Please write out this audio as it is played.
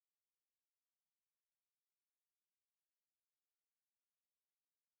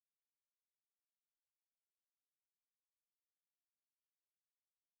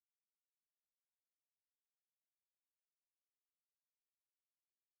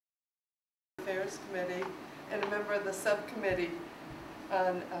Fighters Committee and a member of the subcommittee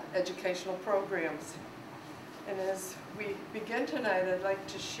on educational programs. And as we begin tonight, I'd like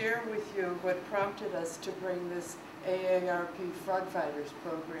to share with you what prompted us to bring this AARP Fraud Fighters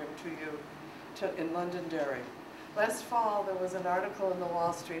Program to you in Londonderry. Last fall, there was an article in the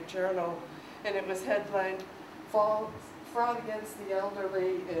Wall Street Journal, and it was headlined, Fraud Against the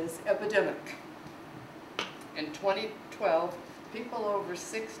Elderly is Epidemic. In 2012, people over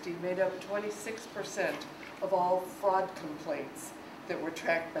 60 made up 26% of all fraud complaints that were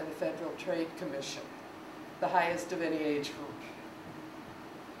tracked by the Federal Trade Commission, the highest of any age group.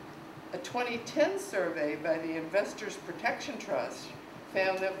 A 2010 survey by the Investors Protection Trust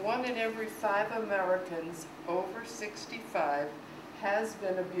found that 1 in every 5 Americans over 65 has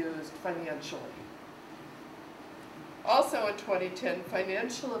been abused financially. Also in 2010,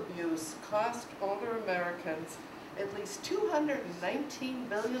 financial abuse cost older Americans at least $219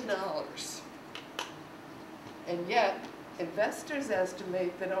 billion. And yet, investors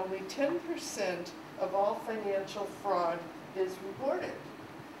estimate that only 10% of all financial fraud is reported.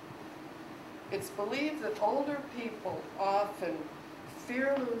 It's believed that older people often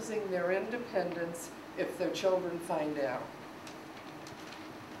fear losing their independence if their children find out.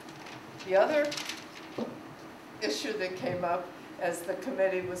 The other issue that came up as the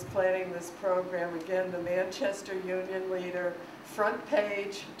committee was planning this program, again, the Manchester Union leader, front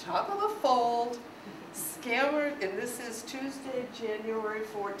page, top of the fold, scammer, and this is Tuesday, January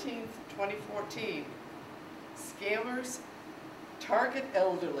 14th, 2014. Scammers target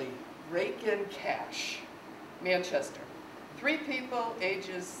elderly, rake in cash. Manchester. 3 people,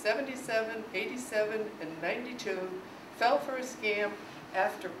 ages 77, 87, and 92, fell for a scam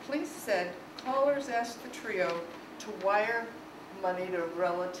after police said callers asked the trio to wire money to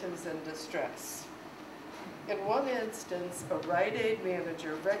relatives in distress. In one instance, a Rite Aid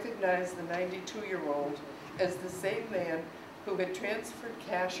manager recognized the 92-year-old as the same man who had transferred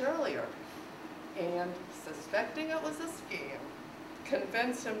cash earlier, and, suspecting it was a scam,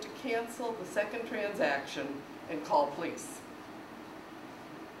 convinced him to cancel the second transaction and call police.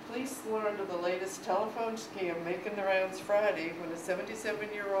 Police learned of the latest telephone scam making the rounds Friday when a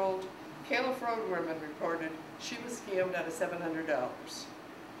 77-year-old Caliph Road woman reported she was scammed out of $700.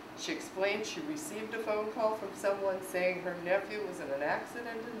 She explained she received a phone call from someone saying her nephew was in an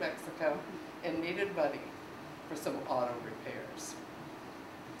accident in Mexico and needed money for some auto repairs.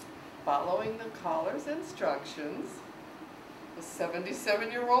 Following the caller's instructions, the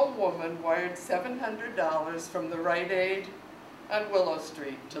 77-year-old woman wired $700 from the Rite Aid on Willow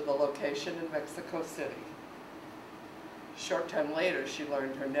Street to the location in Mexico City. A short time later, she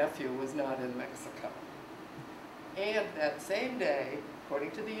learned her nephew was not in Mexico. And that same day,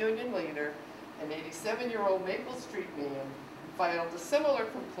 according to the union leader, an 87-year-old Maple Street man filed a similar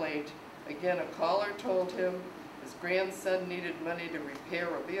complaint. Again, a caller told him his grandson needed money to repair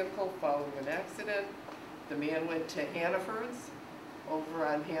a vehicle following an accident. The man went to Hannaford's over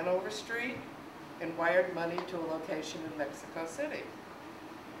on Hanover Street and wired money to a location in Mexico City.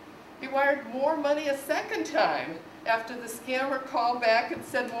 He wired more money a second time after the scammer called back and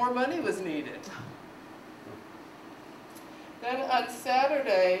said more money was needed. Then on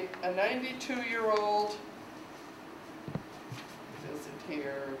Saturday, a 92-year-old,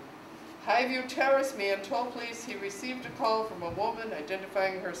 Highview Terrace man told police he received a call from a woman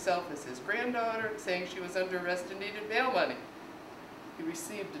identifying herself as his granddaughter, saying she was under arrest and needed bail money. He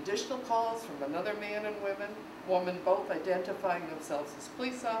received additional calls from another man and woman, both identifying themselves as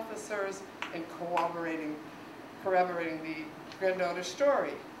police officers and corroborating the granddaughter's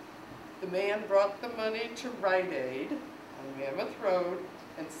story. The man brought the money to Rite Aid on Mammoth Road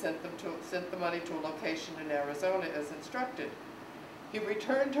and sent the money to a location in Arizona as instructed. He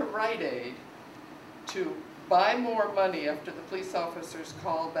returned to Rite Aid to buy more money after the police officers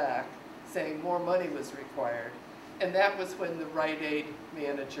called back saying more money was required. And that was when the Rite Aid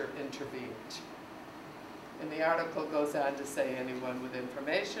manager intervened. And the article goes on to say anyone with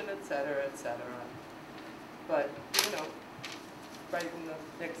information, et cetera, et cetera. But, you know, right in the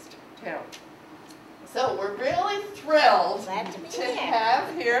next town. So we're really thrilled to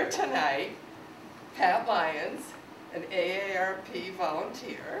have here tonight Pat Lyons, an AARP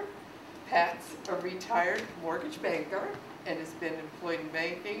volunteer. Pat's a retired mortgage banker and has been employed in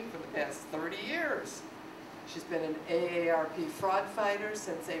banking for the past 30 years. She's been an AARP Fraud Fighter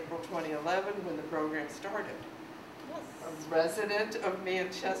since April 2011 when the program started. Yes. A resident of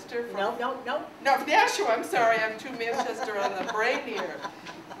Manchester. No, Nashua, I'm sorry, I'm too Manchester on the brain here.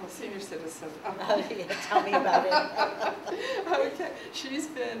 I'm a senior citizen. Oh, yeah, tell me about it. Okay, she's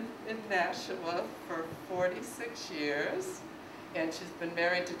been in Nashua for 46 years. and she's been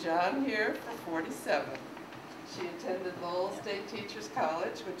married to John here for 47. She attended Lowell State Teachers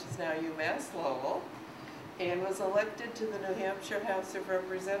College, which is now UMass Lowell, and was elected to the New Hampshire House of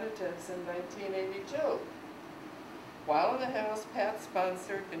Representatives in 1982. While in the House, Pat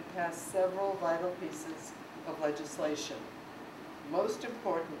sponsored and passed several vital pieces of legislation. Most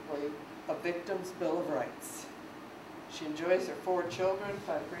importantly, a Victim's Bill of Rights. She enjoys her 4 children,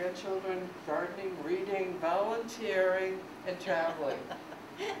 5 grandchildren, gardening, reading, volunteering, and traveling.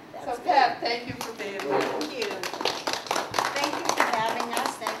 So Pat, thank you for being here. Thank you. Thank you for having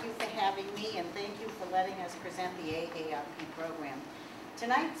us, thank you for having me, and thank you for letting us present the AARP program.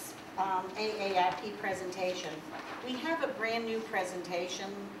 Tonight's AARP presentation, we have a brand new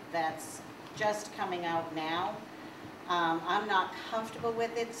presentation that's just coming out now. I'm not comfortable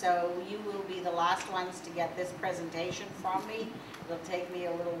with it, so you will be the last ones to get this presentation from me. It'll take me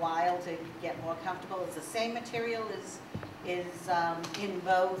a little while to get more comfortable. It's the same material is in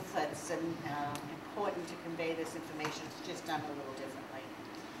both. It's important to convey this information. It's just done a little differently.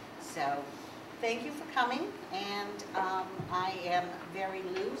 So thank you for coming, and I am very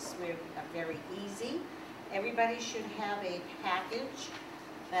loose. We're very easy. Everybody should have a package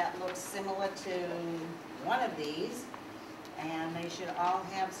that looks similar to one of these, and they should all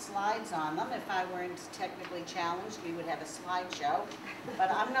have slides on them. If I weren't technically challenged, we would have a slideshow, but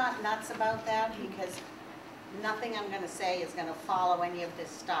I'm not nuts about that because nothing I'm going to say is going to follow any of this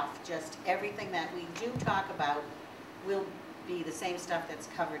stuff. Just everything that we do talk about will be the same stuff that's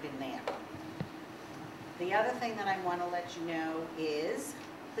covered in there. The other thing that I want to let you know is,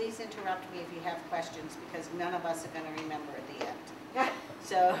 please interrupt me if you have questions, because none of us are going to remember at the end.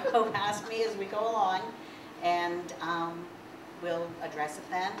 So ask me as we go along, and we'll address it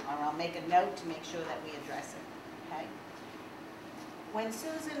then, or I'll make a note to make sure that we address it, okay? When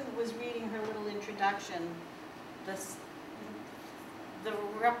Susan was reading her little introduction, the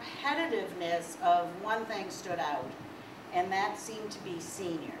repetitiveness of one thing stood out, and that seemed to be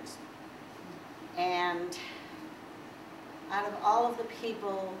seniors. And out of all of the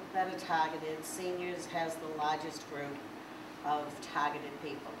people that are targeted, seniors has the largest group of targeted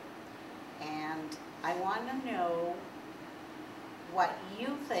people. And I want to know what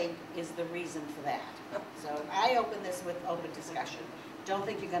you think is the reason for that. So I open this with open discussion. Don't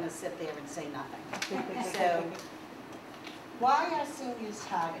think you're going to sit there and say nothing. So why are seniors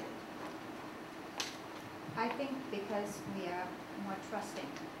targeted? I think because we are more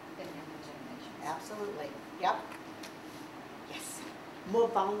trusting than younger generations. Absolutely. Yep. Yes. More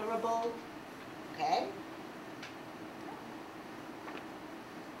vulnerable. Okay.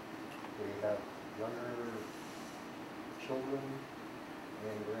 We have younger children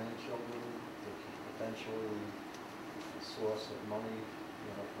and grandchildren, which is potentially a source of money,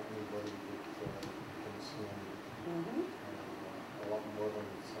 for anybody that can swim, Mm-hmm. a lot more than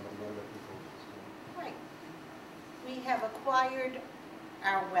some of the younger people can swim. Right. We have acquired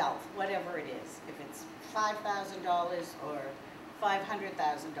our wealth, whatever it is. If it's $5,000 or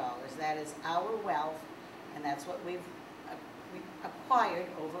 $500,000, that is our wealth, and that's what we've acquired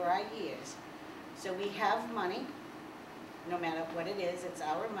over our years. So we have money, no matter what it is, it's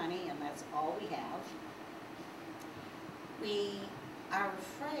our money, and that's all we have. We are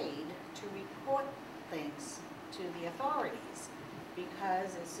afraid to report things to the authorities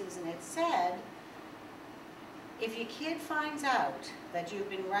because, as Susan had said, if your kid finds out that you've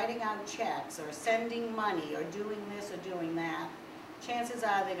been writing out checks or sending money or doing this or doing that, chances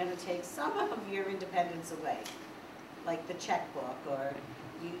are they're going to take some of your independence away, like the checkbook, or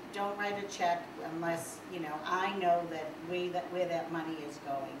you don't write a check unless, I know that where that money is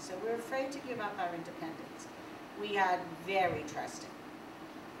going. So we're afraid to give up our independence. We are very trusting.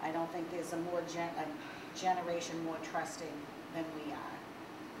 I don't think there's a generation more trusting than we are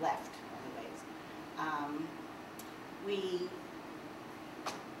left, anyways.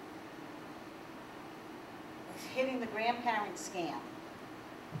 Hitting the grandparent scam.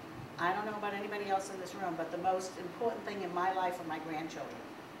 I don't know about anybody else in this room, but the most important thing in my life are my grandchildren.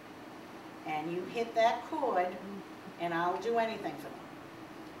 And you hit that chord, and I'll do anything for them,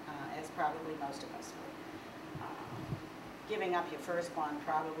 as probably most of us would. Giving up your firstborn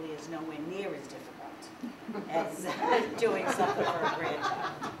probably is nowhere near as difficult as doing something for a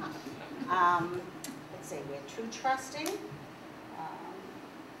grandchild. Let's see, we're too trusting.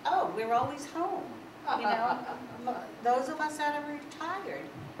 We're always home. Those of us that are retired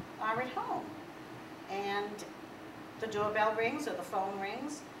are at home. And the doorbell rings or the phone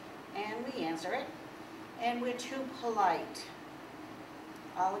rings, and we answer it. And we're too polite.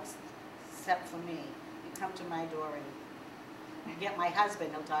 All except for me. You come to my door and get my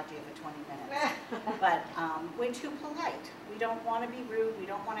husband, he'll talk to you for 20 minutes. But we're too polite. We don't want to be rude. We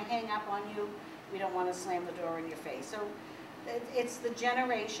don't want to hang up on you. We don't want to slam the door in your face. So it's the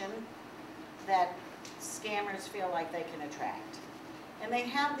generation that scammers feel like they can attract. And they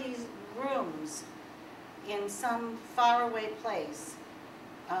have these rooms in some faraway place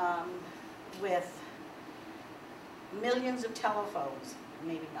with millions of telephones,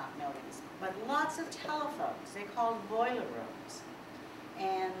 maybe not millions, but lots of telephones. They're called boiler rooms.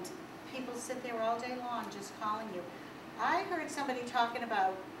 And people sit there all day long just calling you. I heard somebody talking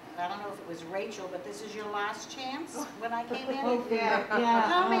about, I don't know if it was Rachel, but this is your last chance when I came in. Yeah.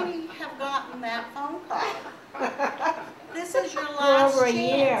 How many have gotten that phone call? This is your last over a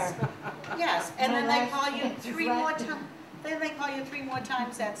chance. year. Yes, and My then they last call you chance, 3 more right. times. Then they call you 3 more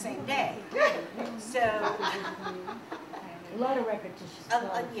times that same day. So, A lot of repetitious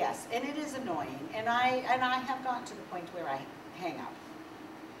calls. yes, and it is annoying, and I have gotten to the point where I hang up.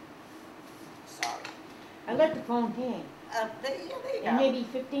 Sorry. I let the phone hang. Yeah, there you And go. maybe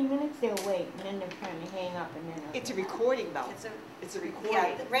 15 minutes they'll wait, and then they're trying to hang up, and then It's a recording though. It's a yeah,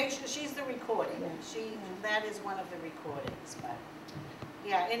 recording. Rachel, she's the recording. Yeah. That is one of the recordings, but,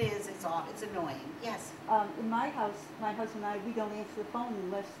 yeah, it is, it's annoying, yes. In my house, my husband and I, we don't answer the phone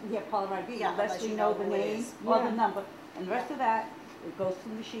unless we have caller ID, Yeah, unless unless we you know know the who it name is. or Yeah. the number. And the rest of that, it goes to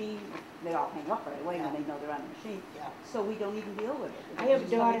the machine. They all hang up right away Yeah. when they know they're on the machine. Yeah. So we don't even deal with it. I have a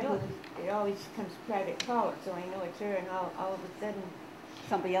It's just what we daughter do. who, it always comes private caller, so I know it's her, and all of a sudden,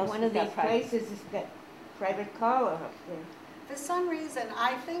 Somebody else one has of these got private. places has got private caller up there. For some reason,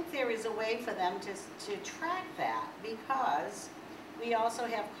 I think there is a way for them to track that, because we also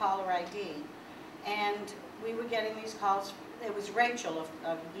have caller ID. And we were getting these calls, it was Rachel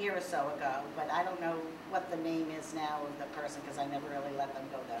a year or so ago, but I don't know what the name is now of the person, because I never really let them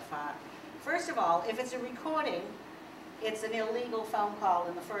go that far. First of all, if it's a recording, it's an illegal phone call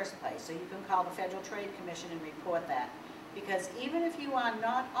in the first place, so you can call the Federal Trade Commission and report that. Because even if you are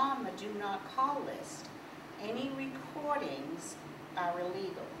not on the do not call list, any recordings are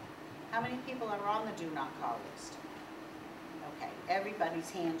illegal. How many people are on the do not call list? Okay, everybody's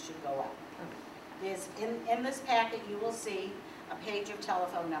hand should go up. There's, in this packet, you will see a page of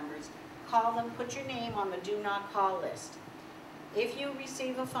telephone numbers. Call them, put your name on the do not call list. If you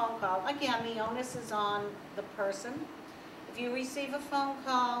receive a phone call, again, the onus is on the person. If you receive a phone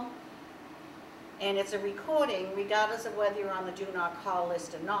call and it's a recording, regardless of whether you're on the do not call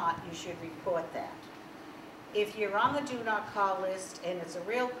list or not, you should report that. If you're on the do not call list and it's a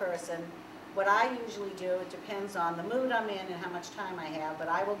real person, what I usually do, it depends on the mood I'm in and how much time I have, but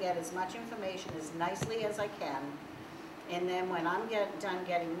I will get as much information as nicely as I can. And then when I'm done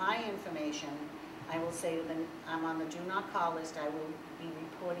getting my information, I will say to them, I'm on the do not call list. I will be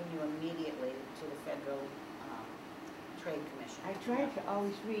reporting you immediately to the Federal Trade Commission. I try to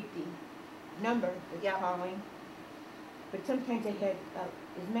always read the number that's Yep. calling, but sometimes I have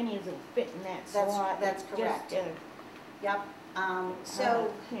as many as will fit in that That's- slot. that's It's correct. Just, Yep. So,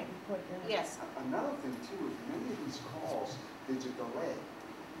 I can't report that. yes. Another thing too, is many of these calls, there's a delay.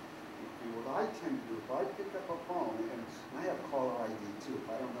 And what I tend to do, if I pick up a phone, and I have caller ID too, if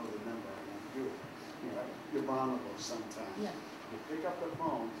I don't know the number, I won't do it. You know, you're vulnerable sometimes. Yeah. You pick up the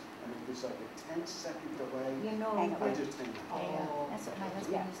phone, and if there's like a 10-second delay, You know, Hang up. I just hang up. Oh. That's what my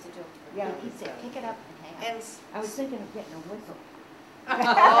husband Yeah. used to do. Yeah. He'd say, pick it up and hang up. And, I was thinking of getting a whistle,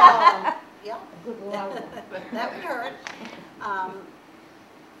 yeah. a good loud one. That would hurt.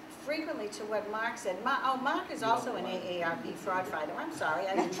 Frequently to what Mark said, Mark is also an AARP fraud fighter. I'm sorry,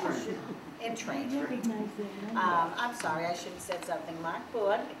 I should, in I training. recognize that number. I'm sorry, I should have said something. Mark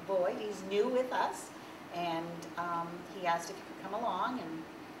Boyd, he's new with us, and he asked if he could come along, and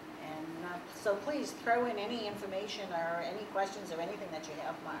so please throw in any information or any questions or anything that you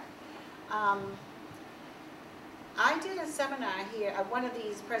have, Mark. I did a seminar here, one of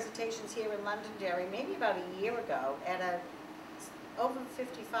these presentations here in Londonderry, maybe about a year ago, at over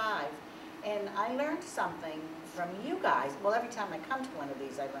 55, and I learned something from you guys. Well, every time I come to one of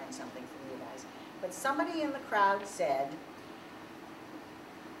these, I learn something from you guys. But somebody in the crowd said,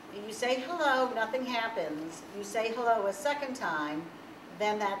 you say hello, nothing happens. You say hello a second time,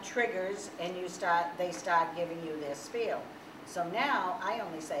 then that triggers, and they start giving you their spiel. So now I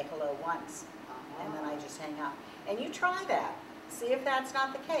only say hello once, and then I just hang up. And you try that. See if that's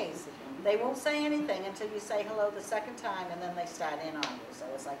not the case. They won't say anything until you say hello the second time, and then they start in on you. So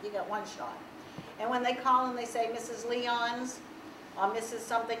it's like you got one shot. And when they call and they say Mrs. Lyons or Mrs.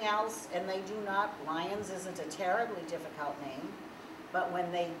 something else, and they do not, Lyons isn't a terribly difficult name, but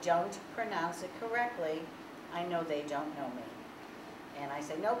when they don't pronounce it correctly, I know they don't know me. And I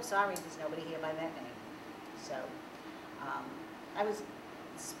say, nope, sorry, there's nobody here by that name. So I was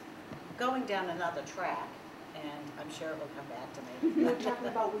going down another track, and I'm sure it will come back to me. You were talking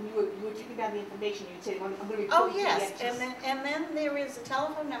about when you were taking down the information, you said, I'm gonna report Oh, to the yes, exes." and then there is a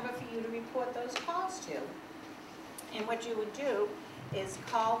telephone number for you to report those calls to. And what you would do is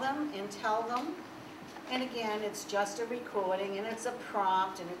call them and tell them, and again, it's just a recording, and it's a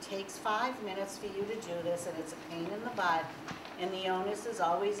prompt, and it takes 5 minutes for you to do this, and it's a pain in the butt, and the onus is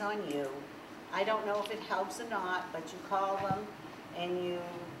always on you. I don't know if it helps or not, but you call them, and you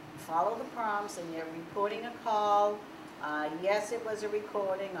follow the prompts, and you're reporting a call. Yes, it was a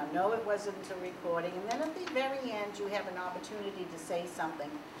recording, or no, it wasn't a recording, and then at the very end, you have an opportunity to say something.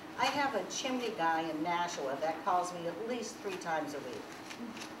 I have a chimney guy in Nashua that calls me at least 3 times a week.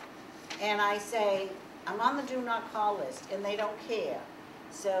 And I say, I'm on the do not call list, and they don't care.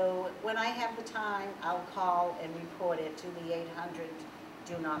 So when I have the time, I'll call and report it to the 800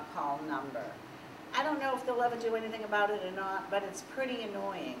 do not call number. I don't know if they'll ever do anything about it or not, but it's pretty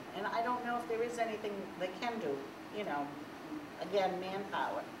annoying. And I don't know if there is anything they can do, you know, again,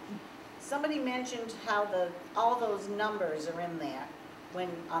 manpower. Somebody mentioned how all those numbers are in there when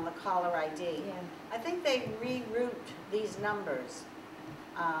on the caller ID. Yeah. I think they reroute these numbers.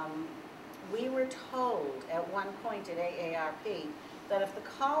 We were told at one point at AARP that if the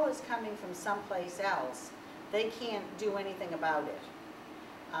call is coming from someplace else, they can't do anything about it.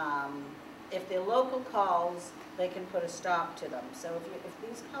 If they're local calls, they can put a stop to them. So if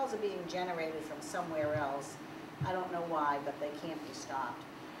these calls are being generated from somewhere else, I don't know why, but they can't be stopped.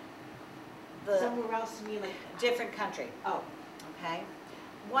 Somewhere else, you mean like, Different country. oh, Okay.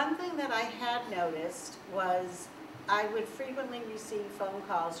 One thing that I had noticed was I would frequently receive phone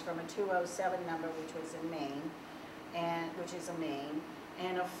calls from a 207 number, which was in Maine, which is a Maine,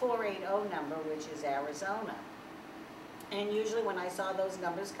 and a 480 number, which is Arizona. And usually when I saw those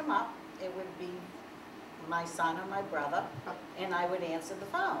numbers come up, it would be my son or my brother, and I would answer the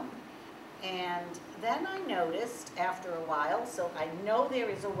phone. And then I noticed after a while, so I know there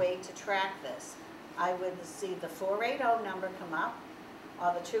is a way to track this. I would see the 480 number come up,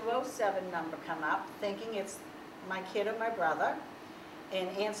 or the 207 number come up, thinking it's my kid or my brother, and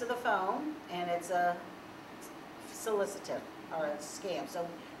answer the phone, and it's a solicitor or a scam. So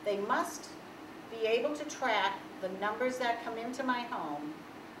they must be able to track the numbers that come into my home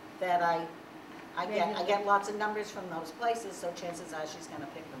that I get lots of numbers from those places, so chances are she's going to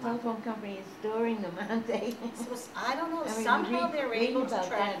pick them up. Telephone company is storing them, aren't they? So I don't know, I mean, somehow they're read able to about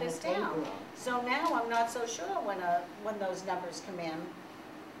track that in this the paper. down. So now I'm not so sure when those numbers come in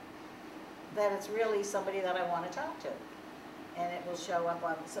that it's really somebody that I want to talk to. And it will show up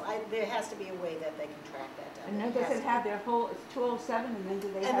on, so there has to be a way that they can track that down. and then It does has it to. have their whole, it's 207, and then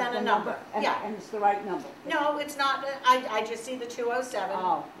do they And have then the a number? number, And- yeah. And it's the right number? No, it's not, I just see the 207.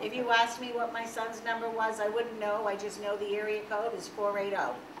 Oh, If okay. you asked me what my son's number was, I wouldn't know, I just know the area code is 480.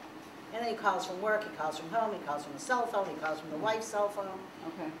 And then he calls from work, he calls from home, he calls from the cell phone, he calls from the wife's cell phone,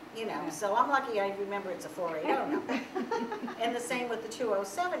 Okay. you know. Yeah. So I'm lucky I remember it's a 480 number. And the same with the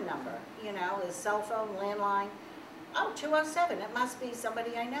 207 number, you know, is cell phone, landline. Oh, 207, it must be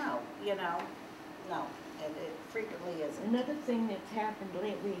somebody I know, you know. No, it frequently isn't. Another thing that's happened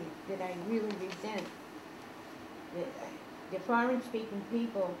lately that I really resent, the foreign-speaking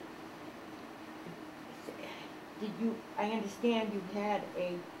people, I understand you had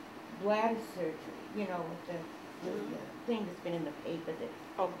a bladder surgery, you know, with the thing that's been in the paper,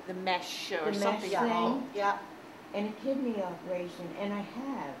 Oh, the mesh or the something. mesh Yeah. thing, Yeah, and a kidney operation, and I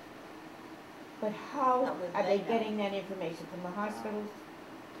have. But how How would are they they know? getting that information from the hospitals?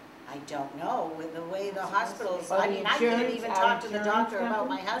 I don't know, with the way the That's hospitals, supposed to I be. mean, Or I the can't insurance- even our talk to the insurance doctor about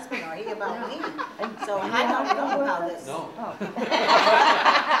my company? husband or he about me. So Are you I don't on know board how with this, it? No. Oh.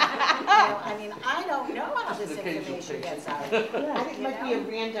 I mean, I don't know how Just this an occasional information gets patient. out. I think it You might be a know?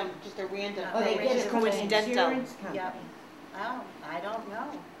 random, just a random. Oh, they get it from the Coincidental. insurance company. Yeah. Oh, I don't know,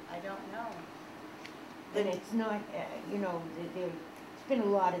 I don't know. And it's not, you know, there's been a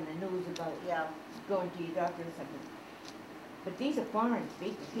lot in the news about Yeah, going to your doctor or something. But these are foreign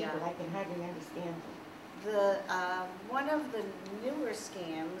speaking people, Yeah. I can hardly understand them. one of the newer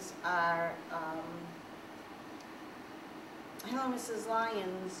scams are, hello, Mrs.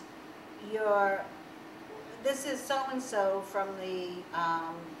 Lyons, this is so-and-so from the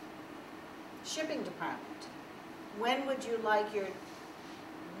shipping department. When would you like your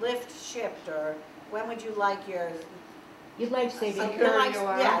lift shipped, or when would you like your Your life-saving. Secure alarm.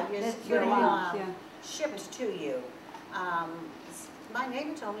 Yeah, your That's secure what it is, alarm yeah. shipped to you. My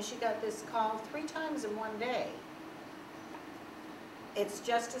neighbor told me she got this call 3 times in one day. It's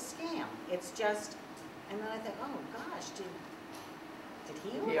just a scam. It's just, and then I think, oh gosh, did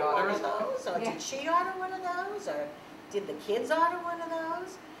he order one of those, or Yeah. did she order one of those, or did the kids order one of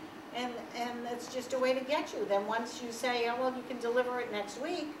those? And it's just a way to get you. Then once you say, oh, well, you can deliver it next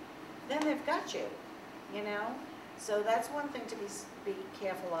week, then they've got you, you know? So that's one thing to be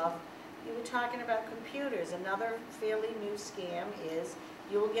careful of. You were talking about computers. Another fairly new scam is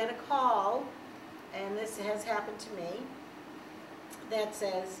you will get a call, and this has happened to me, that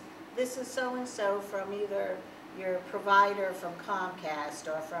says, this is so-and-so from either your provider from Comcast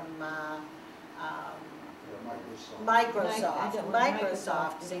or from Microsoft.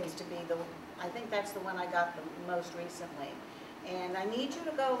 Microsoft seems to be I think that's the one I got the most recently. And I need you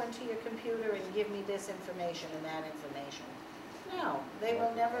to go into your computer and give me this information and that information. No, they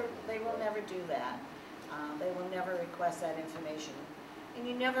will never do that. They will never request that information. And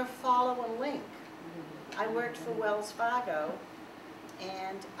you never follow a link. I worked for Wells Fargo,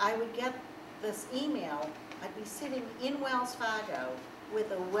 and I would get this email. I'd be sitting in Wells Fargo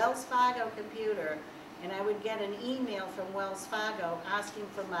with a Wells Fargo computer, and I would get an email from Wells Fargo asking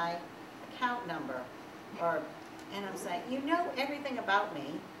for my account number. And I'm saying, you know everything about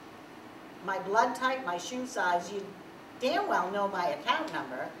me, my blood type, my shoe size, you damn well know my account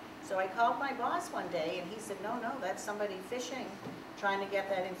number. So I called my boss one day, and he said, no, that's somebody phishing, trying to get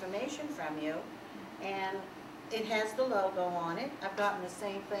that information from you. And it has the logo on it. I've gotten the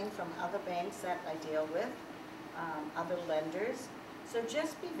same thing from other banks that I deal with, other lenders. So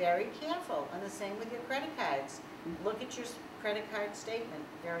just be very careful, and the same with your credit cards. Look at your credit card statement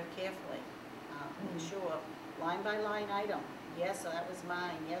very carefully. Make sure, line by line item. Yes, that was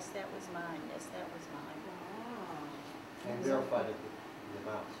mine. Yes, that was mine. Yes, that was mine. And verify the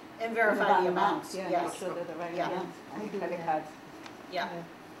amounts. And verify the amounts, Yeah, yes. make sure they're the right Yeah. amounts. I do Credit that. cards. Yeah, and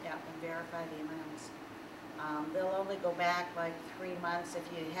verify the amounts. They'll only go back like 3 months if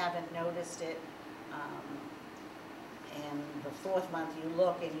you haven't noticed it. And the 4th month you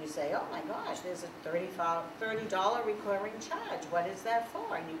look and you say, oh my gosh, there's a $30 recurring charge. What is that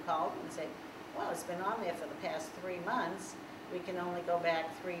for? And you call them and say, well, it's been on there for the past 3 months. We can only go back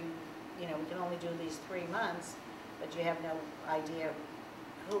we can only do these 3 months, but you have no idea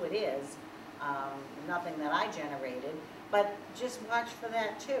who it is. Nothing that I generated, but just watch for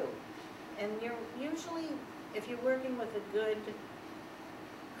that too. And you're usually, if you're working with a good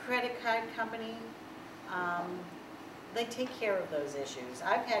credit card company, they take care of those issues.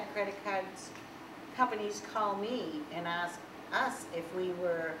 I've had credit cards companies call me and ask us if we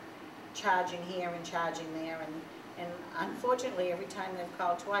were charging here and charging there, and unfortunately every time they've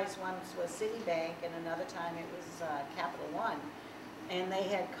called twice. Once was Citibank and another time it was Capital One, and they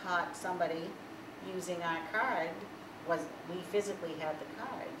had caught somebody using our card. We physically had the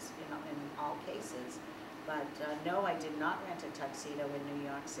cards, in all cases. But no, I did not rent a tuxedo in New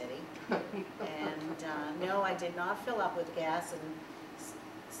York City. And no, I did not fill up with gas in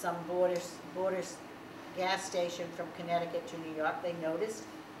some borders gas station from Connecticut to New York. They noticed,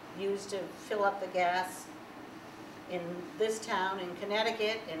 used to fill up the gas in this town in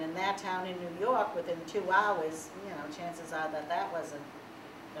Connecticut and in that town in New York within 2 hours. Chances are that wasn't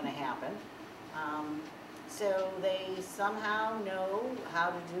going to happen. So they somehow know how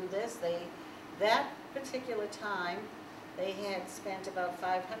to do this. That particular time, they had spent about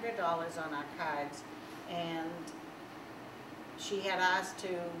 $500 on our cards, and she had asked to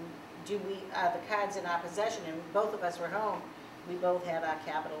the cards in our possession, and both of us were home. We both had our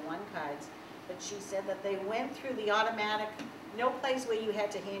Capital One cards, but she said that they went through the automatic, no place where you had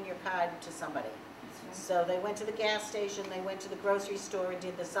to hand your card to somebody. So they went to the gas station, they went to the grocery store and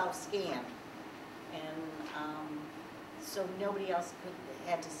did the self-scan. And so nobody else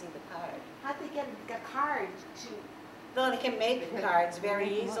had to see the card. How'd they get a card to? Though they can make the cards very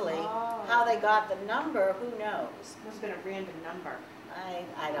Make them up. easily. Oh. How they got the number, who knows? Must have been a random number.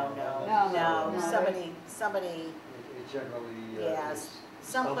 I don't know. No, Somebody, It generally yes. is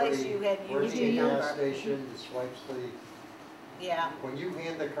Someplace somebody you had used working your at the gas number. station that swipes Yeah, when you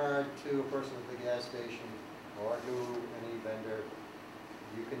hand the card to a person at the gas station or to any vendor,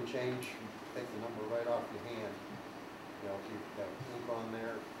 you can take the number right off your hand. If you've got ink on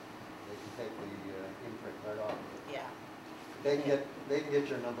there, they can take the imprint right off of it. yeah, They can get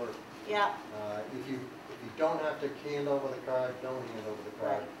your number. yeah, If you don't have to hand over the card, don't hand over the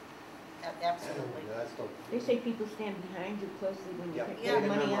card. absolutely. That's the, They say people stand behind you closely when you Yeah. take Yeah. their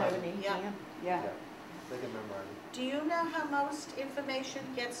money out of an Yeah. ATM. Yeah. they can memorize it. Do you know how most information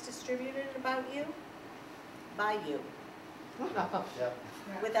gets distributed about you? By you, Yeah.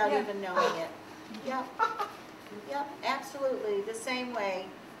 without even knowing it. Yep, yep, absolutely, the same way.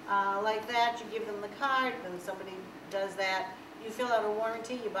 Like that, you give them the card, then somebody does that. You fill out a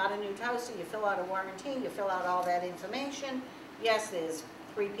warranty, you bought a new toaster, you fill out a warranty, you fill out all that information. Yes, there's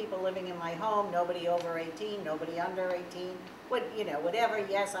 3 people living in my home, nobody over 18, nobody under 18, whatever.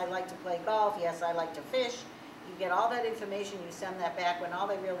 Yes, I like to play golf. Yes, I like to fish. You get all that information, you send that back when all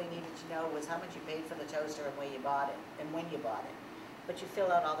they really needed to know was how much you paid for the toaster and where you bought it and when you bought it. But you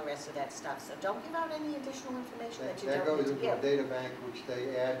fill out all the rest of that stuff. So don't give out any additional information that you That don't goes need to into a give. data bank which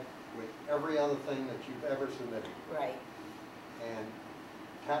they add with every other thing that you've ever submitted. Right. And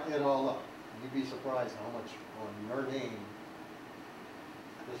tally it all up. You'd be surprised how much on your name,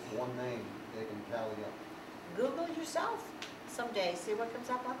 just one name, they can tally up. Google yourself someday, see what comes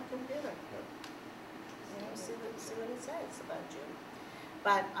up on the computer. Yep. You know, see what it says about you.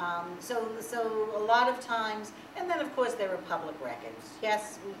 But, so a lot of times, and then of course there are public records.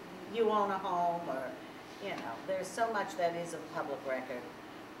 Yes, you own a home, or, there's so much that is a public record.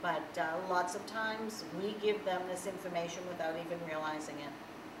 But lots of times, we give them this information without even realizing it.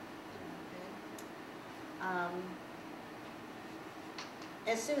 Okay.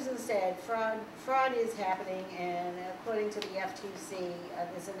 As Susan said, fraud is happening, and according to the FTC,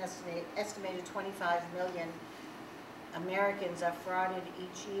 there's an estimated 25 million Americans are frauded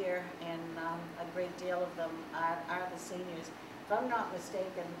each year, and a great deal of them are the seniors. If I'm not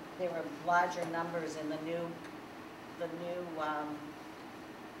mistaken, there are larger numbers in the new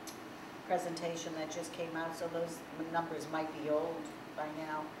presentation that just came out, so those numbers might be old by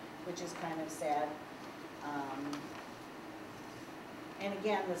now, which is kind of sad. And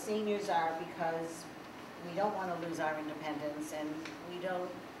again, the seniors are because we don't want to lose our independence, and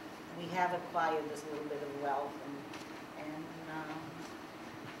we have acquired this little bit of wealth, and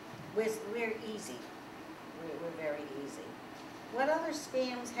we're easy. We're very easy. What other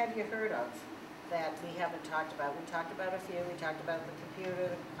scams have you heard of that we haven't talked about? We talked about a few. We talked about the computer,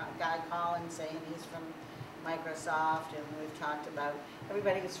 the guy calling saying he's from Microsoft, and we've talked about,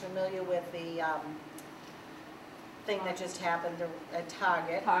 everybody is familiar with the thing that just happened at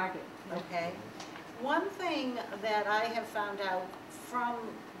Target. Target. Okay. One thing that I have found out from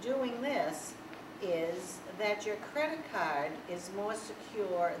doing this is that your credit card is more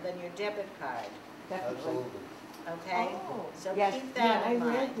secure than your debit card. Definitely. Absolutely. Okay? Oh, So yes, keep that in I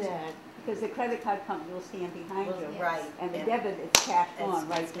mind. read that. Because the credit card company will stand behind you. Right. And the debit is cash gone,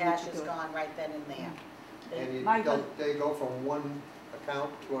 right? It's to cash the is door. gone right then and there. And you My don't, they go from one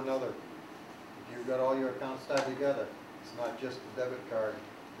account to another. If you've got all your accounts tied together, it's not just the debit card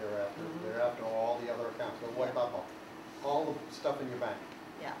they're after. They're after all the other accounts. They'll wipe out all the stuff in your bank,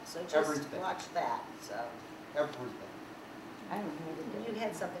 Yeah, so just Everything. watch that, so. everything. I don't have it. You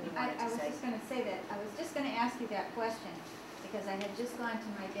had something you wanted I to was say. just gonna say that, I was just gonna ask you that question, because I had just gone to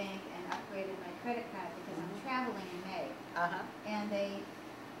my bank and upgraded my credit card because I'm traveling in May. Uh-huh, And they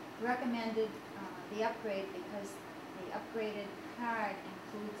recommended the upgrade because the upgraded card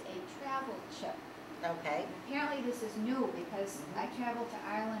includes a travel chip. okay, And apparently this is new because I traveled to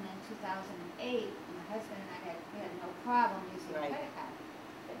Ireland in 2008, and my husband and I we had no problem using a Right. credit card.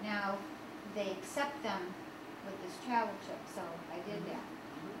 But now they accept them with this travel chip, so I did that.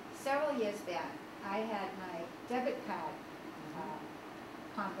 Several years back, I had my debit card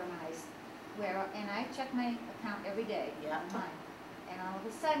compromised, and I check my account every day Yeah. online. And all of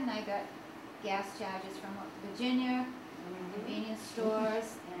a sudden, I got gas charges from Virginia, convenience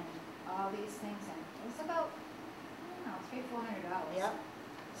stores, and all these things, and it was about, $300-400. Yep.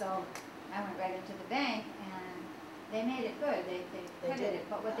 So I went right into the bank, and they made it good, they credited did. it,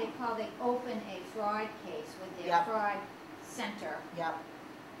 but what they open a fraud case with their Yep. fraud center, Yep,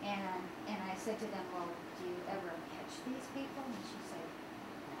 and I said to them, well, do you ever catch these people? And she said,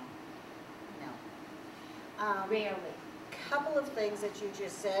 no. rarely. Couple of things that you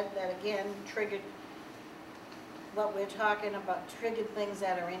just said that again triggered what we're talking about, triggered things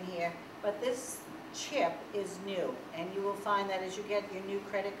that are in here. But this chip is new, and you will find that as you get your new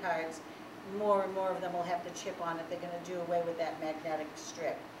credit cards, more and more of them will have the chip on it. They're going to do away with that magnetic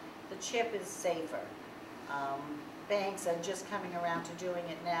strip. The chip is safer. Banks are just coming around to doing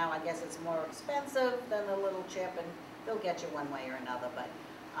it now. I guess it's more expensive than the little chip, and they'll get you one way or another. But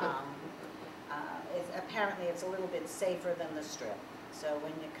apparently it's a little bit safer than the strip. So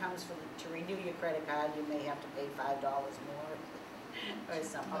when it comes to renew your credit card, you may have to pay $5 more or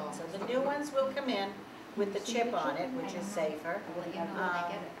something. So the new ones will come in with the chip on it, which is safer. I'll let you know when I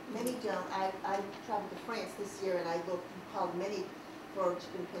get it. Many don't. I traveled to France this year, and I called many for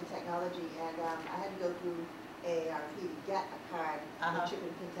chip and pin technology, and I had to go through AARP to get a card for chip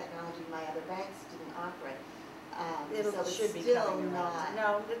and pin technology. My other banks didn't offer it. It so it's should be still coming around.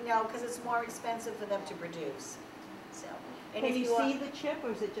 not. No, because it's more expensive for them to produce. So, and Can if you you see the chip,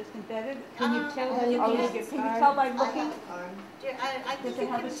 or is it just embedded? Can you tell by you looking can. at your Can you card? tell by I looking? have a card. I Does think it you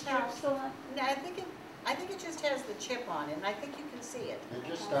have can a tell. strip still on? No, I think it. I think it just has the chip on it, and I think you can see it. They're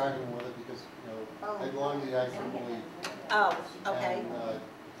just starting with it because, you know, I belong to the IEEE. Oh, okay. And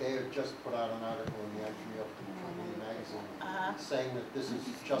they have just put out an article in the IEEE magazine saying that this is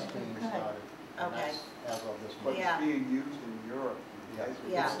just being started. And Okay. that's as of this But month. Yeah. it's being used in Europe.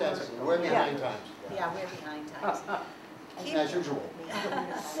 Yeah. Extensively. We're behind times. Yeah, we're behind times. As usual.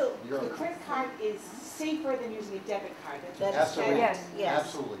 So the Europe. credit card is safer than using a debit card. That's what That's you're Absolutely. saying? Yes. Yes.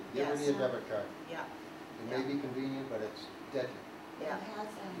 Absolutely. Give Yes. me a debit card. Yeah, It may be convenient, but it's deadly. yeah. It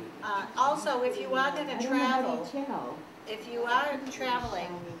has, Also, if you are gonna I don't know how travel, you tell. if you are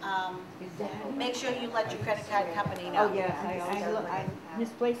traveling, Is that it? make sure you let your credit card company know. Oh, yeah, I always. I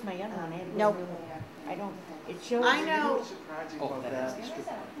misplaced my other one. I had to Nope. go through it. I don't, it shows. I You know. what's surprising about that?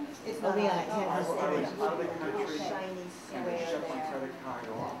 it's Oh, not. yeah, it I has was the- out of the Little country shiny and I square shut my there. credit card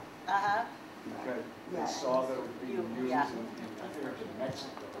off Uh-huh, because they Yeah. saw that it was being used Yeah. in, I think it was in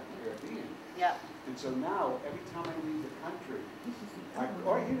Mexico, Caribbean. yeah. And so now, every time I leave the country,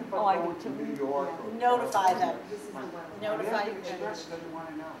 or even if Oh, I I'm would going to too. New York or. Notify them. This is the one. Notify your American credit. Express doesn't want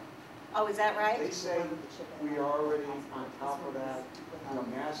to know. Oh, is that right? They say we are already on top of that, you know,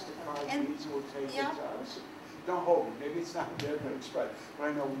 MasterCard, And- Visa will take it. yeah. Don't hold me, maybe it's not American Express, but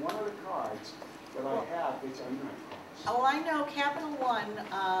I know one of the cards that I have, it's on my cards. Oh, I know Capital One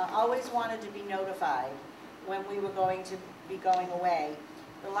always wanted to be notified when we were going to be going away.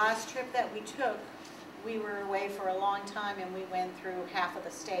 The last trip that we took, we were away for a long time and we went through half of the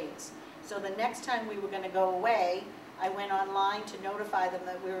states. So the next time we were going to go away, I went online to notify them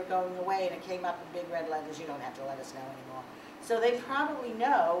that we were going away and it came up in big red letters, you don't have to let us know anymore. So they probably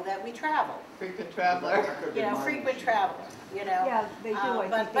know that we travel, Frequent traveler. That could be you know, mine. frequent traveler, you know. Yeah, they do, I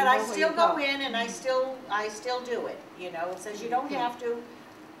think But they I know where still you go in and I still do it, you know, it says you don't have to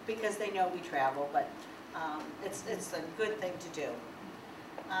because they know we travel, but it's a good thing to do.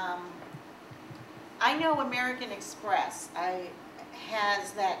 I know American Express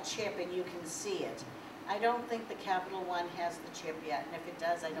has that chip and you can see it. I don't think the Capital One has the chip yet, and if it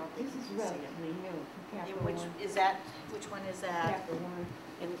does, I don't think This you is can see it. relatively new, Yeah, Capital Which One. is that, which one is that? Capital One.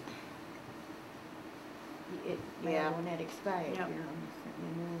 In- My Yeah. other one had expired, Yep. you know.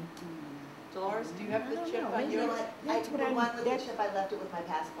 Dolores, do you have the I don't chip know, on maybe You know yours? what, That's what the I'm- one with the that's- chip, I left it with my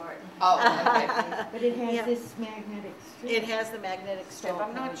passport. Oh, okay. But it Yeah. has this magnetic strip. It has the magnetic strip,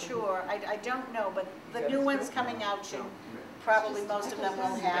 I'm not sure, I don't know, but the new ones coming out should, probably most of them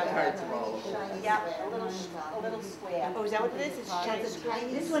will have Hard it. to roll. Yeah, a little square. Oh, is that what it is? It's shiny. It's a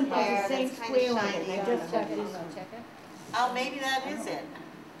tiny This one square has the same that's kinda square on it, shiny. I just got this one. Check it. Oh, maybe that is it.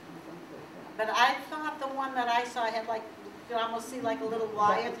 But I thought the one that I saw had like, you could almost see like a little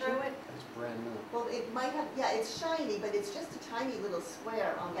wire through it. It's brand new. Well, it might have, yeah, it's shiny, but it's just a tiny little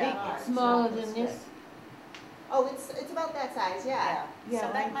square on the Yeah. card. It's smaller than this. Oh, it's about that size, yeah. So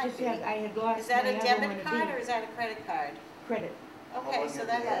Yeah, that I might just be. had, I had lost Is that my a other one debit to card be or is that a credit card? credit. Okay, so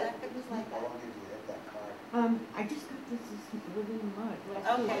that, Yeah, that it was like How that. long have you had that card? I just got this within March,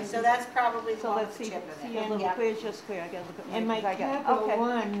 last week. okay, so that's probably the So one let's with the see, chip in see it. a little, Yeah. where's your square? I gotta look at And my my, I got, Capital okay.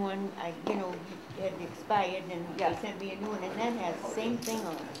 One, I, had expired and Yeah. they sent me a new one and that has the same thing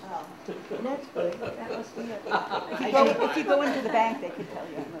on it. Oh. And that's good, that must be it. If you go into the bank, they could tell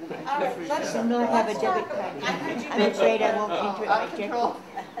you. All right, let's, Do not have a let's debit talk- card. I heard you I'm mention, afraid I won't enter it Out my of control.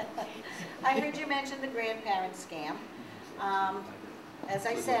 checkbook. I heard you mention the grandparent scam. As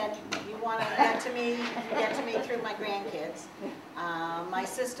I said, you want to get to me through my grandkids. My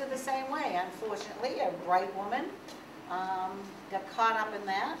sister the same way, unfortunately, a bright woman, got caught up in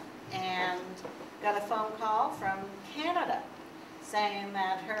that and got a phone call from Canada saying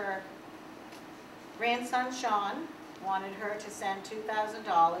that her grandson Sean wanted her to send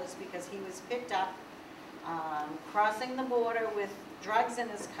 $2,000 because he was picked up crossing the border with drugs in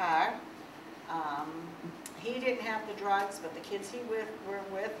his car. He didn't have the drugs, but the kids he were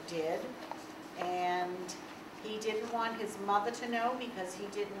with did. And he didn't want his mother to know because he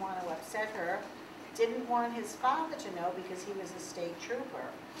didn't want to upset her. Didn't want his father to know because he was a state trooper.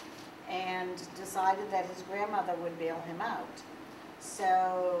 And decided that his grandmother would bail him out.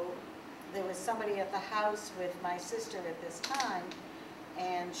 So there was somebody at the house with my sister at this time,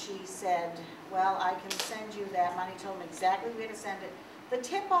 and she said, well, I can send you that money. Told him exactly where to send it. The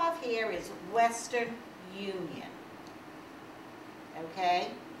tip-off here is Western Union, okay?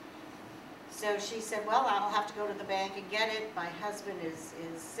 So she said, well, I'll have to go to the bank and get it. My husband is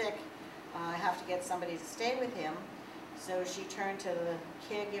sick. I have to get somebody to stay with him. So she turned to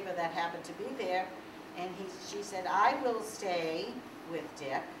the caregiver that happened to be there, and she said, I will stay with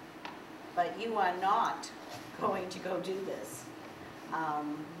Dick, but you are not going to go do this.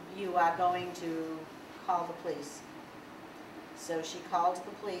 You are going to call the police. So she called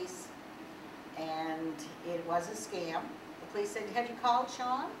the police, and it was a scam. The police said, have you called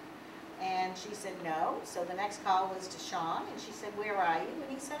Sean? And she said, no. So the next call was to Sean, and she said, where are you?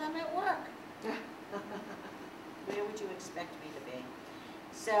 And he said, I'm at work. Where would you expect me to be?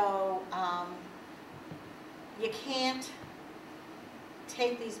 So you can't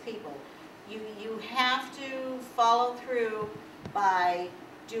take these people. You have to follow through by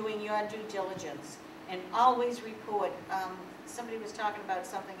doing your due diligence and always report. Somebody was talking about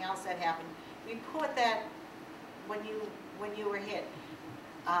something else that happened. Report that when you were hit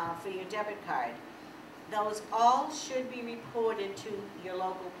for your debit card. Those all should be reported to your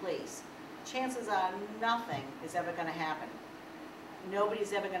local police. Chances are nothing is ever going to happen.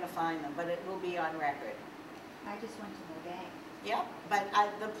 Nobody's ever going to find them, but it will be on record. I just went to the bank. Yeah, but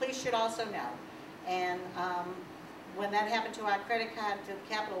the police should also know. And when that happened to our credit card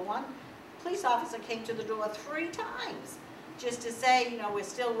to Capital One, police officer came to the door 3 times just to say, you know, we're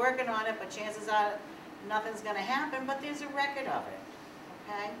still working on it, but chances are nothing's going to happen, but there's a record of it.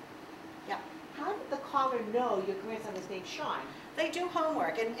 Okay? Yeah. How did the caller know your grandson is named Sean? They do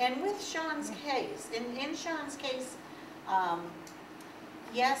homework, and with Sean's case, in Sean's case,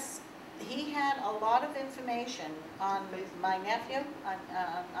 yes, he had a lot of information on my nephew,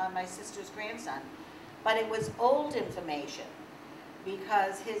 on my sister's grandson, but it was old information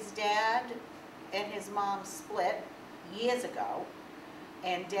because his dad and his mom split years ago,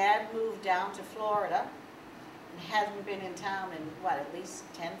 and Dad moved down to Florida and hasn't been in town in, what, at least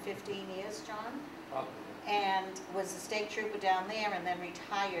 10, 15 years, John? Probably. And was a state trooper down there and then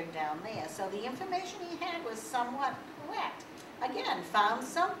retired down there. So the information he had was somewhat correct. Again, found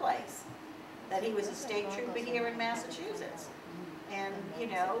someplace that he was a state trooper here in Massachusetts. And, you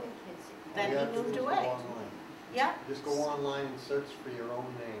know, then he moved away. Go online. Yeah. Just go online and search for your own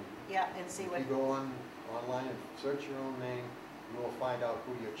name. Yeah, and see what. If you go online and search your own name, you will find out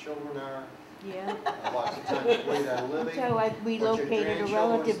who your children are. Yeah. Lots of times where they're living. So I what your relocated a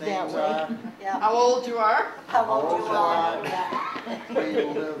relative grandchildren's that names way. are, Yeah. How old you are? How old you are. are. Yeah. Where you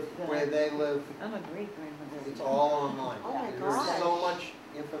live, where they live. I'm a great grandmother. It's all online. Oh my There's gosh. so much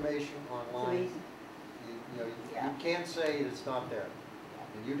information It's online. amazing. Yeah. You can't say it's not there.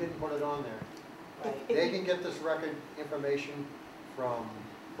 And you didn't put it on there. Right. They can get this record information from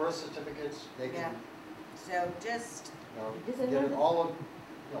birth certificates. They Yeah. can, So just. This is get it another- all of,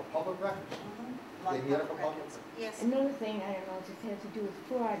 public records. Like They can get it public for public records. records. Yes. Another thing, I don't know if this has to do with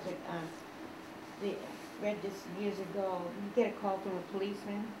fraud, but I read this years ago. You get a call from a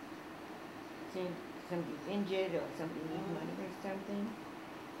policeman saying somebody's injured or somebody needs money or something,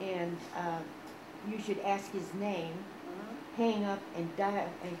 and you should ask his name, hang up and dial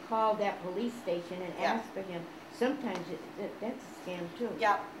and call that police station and Yeah. ask for him. Sometimes that's a scam too.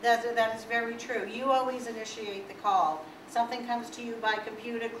 Yeah, that is very true. You always initiate the call. Something comes to you by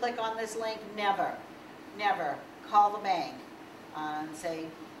computer, click on this link, never, never call the bank and say,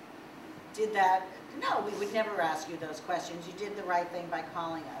 did that? No, we would never ask you those questions. You did the right thing by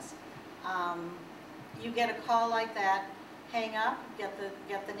calling us. You get a call like that, hang up, get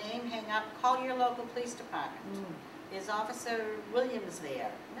the name, hang up, call your local police department. Is Officer Williams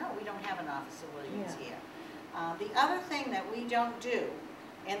there? No, we don't have an Officer Williams Yeah. here. The other thing that we don't do,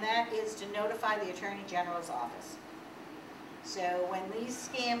 and that is to notify the Attorney General's office. So when these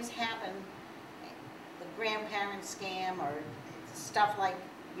scams happen, the grandparent scam or stuff like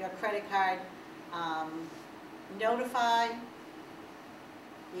your credit card, notify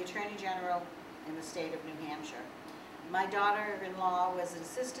the Attorney General in the state of New Hampshire. My daughter-in-law was an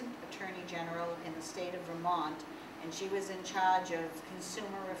Assistant Attorney General in the state of Vermont, and she was in charge of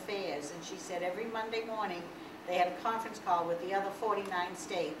consumer affairs, and she said every Monday morning they had a conference call with the other 49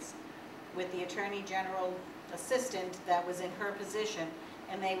 states with the Attorney General assistant that was in her position,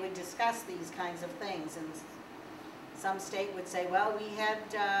 and they would discuss these kinds of things. And some state would say, well, we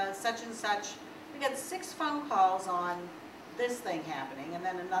had such and such, we got 6 phone calls on this thing happening, and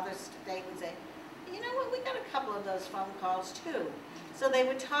then another state would say, you know what, we got a couple of those phone calls too. So they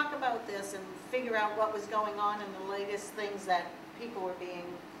would talk about this and figure out what was going on and the latest things that people were being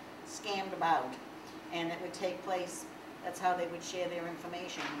scammed about. And it would take place, that's how they would share their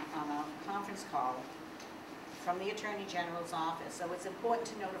information on a conference call from the Attorney General's office. So it's important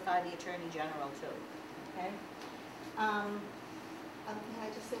to notify the Attorney General too. Okay? Can I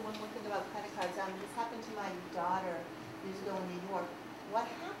just say one more thing about credit cards? This happened to my daughter years ago in New York. What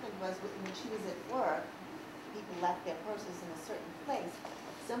happened was when she was at work, people left their purses in a certain place.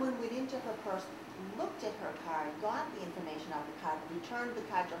 Someone went into her purse, looked at her card, got the information off the card, returned the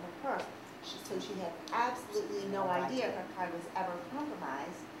card to her purse. So she had absolutely no idea her card was ever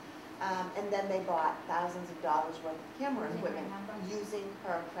compromised. And then they bought thousands of dollars worth of camera equipment using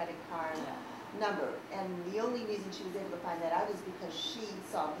her credit card number. And the only reason she was able to find that out is because she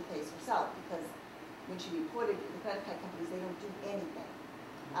solved the case herself, because when she reported it, the credit card companies, they don't do anything.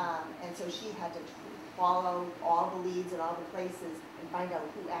 And so she had to follow all the leads and all the places and find out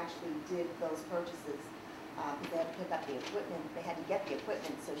who actually did those purchases. Because they had to pick up the equipment, they had to get the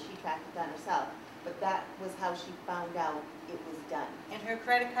equipment, so she tracked it down herself. But that was how she found out it was done. And her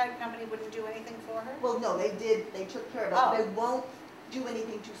credit card company wouldn't do anything for her? Well, no, they did, they took care of it, Oh. but they won't do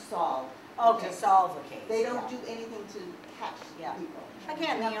anything to solve. Oh, the to case. solve the case. They don't yeah. do anything to catch Yeah. people.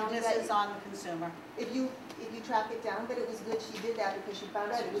 Again, You the have to do onus that. is on the consumer. If you track it down, but it was good she did that because she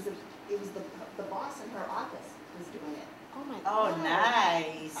found out it was the boss in her office was doing it. Oh my Oh, God.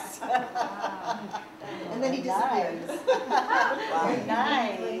 nice. And then he disappeared. Wow,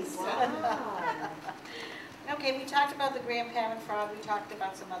 nice. Wow. Okay, we talked about the grandparent fraud, we talked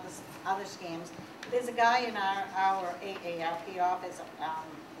about some other scams. There's a guy in our AARP office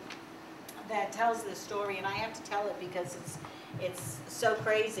that tells this story, and I have to tell it because it's so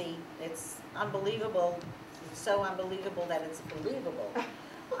crazy, it's unbelievable, so unbelievable that it's believable.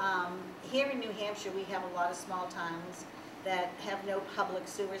 Here in New Hampshire, we have a lot of small towns that have no public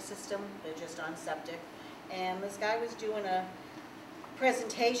sewer system, they're just on septic. And this guy was doing a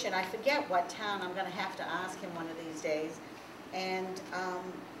presentation, I forget what town, I'm gonna have to ask him one of these days. And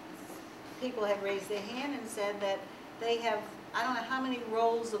people had raised their hand and said that they have, I don't know how many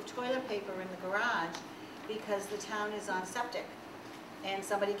rolls of toilet paper in the garage because the town is on septic. And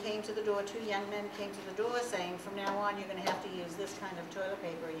somebody came to the door, two young men came to the door saying, from now on, you're gonna have to use this kind of toilet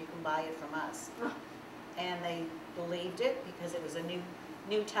paper, you can buy it from us. And they believed it because it was a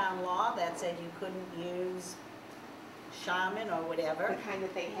new town law that said you couldn't use Charmin or whatever. The kind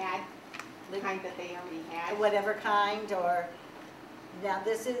that they had, the kind that they already had. Whatever kind, or, now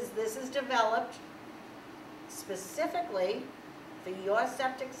this is developed specifically for your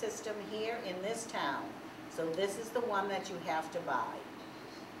septic system here in this town. So this is the one that you have to buy.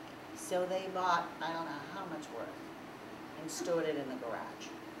 So they bought, I don't know how much worth, and stored it in the garage.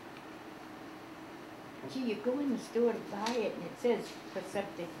 Gee, you go in the store to buy it and it says for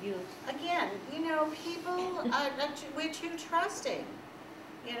septic use. Again, you know, people are, we're too trusting,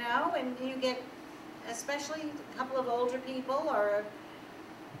 you know, and you get, especially a couple of older people, or,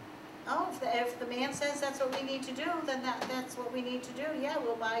 oh, if the man says that's what we need to do, then that's what we need to do. Yeah,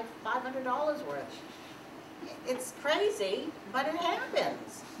 we'll buy $500 worth. It's crazy, but it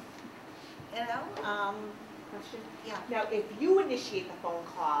happens, you know. Question? Yeah. Now, if you initiate the phone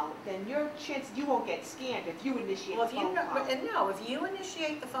call, then your chance, you won't get scammed if you initiate Well, the if you, phone call. no, if you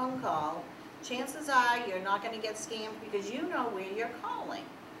initiate the phone call, chances are you're not gonna get scammed because you know where you're calling.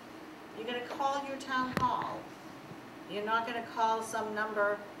 You're gonna call your town hall. You're not gonna call some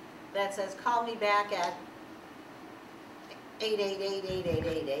number that says, call me back at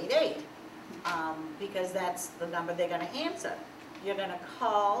 888-888-8888, because that's the number they're gonna answer. You're gonna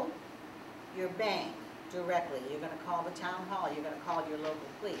call your bank directly. You're gonna call the town hall. You're gonna call your local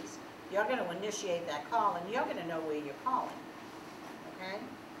police. You're gonna initiate that call, and you're gonna know where you're calling, okay?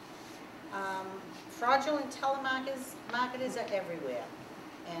 Fraudulent telemarketers are everywhere.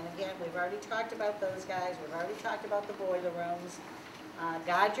 And again, we've already talked about those guys. We've already talked about the boiler rooms.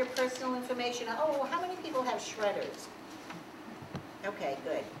 Guard your personal information. Oh, how many people have shredders? Okay,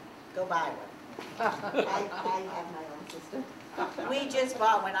 good. Go buy one. I have my own system. We just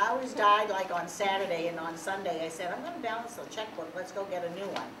bought, when ours died, like on Saturday and on Sunday, I said, I'm gonna balance the checkbook, let's go get a new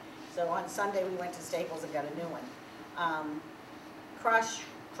one. So on Sunday, we went to Staples and got a new one. Cross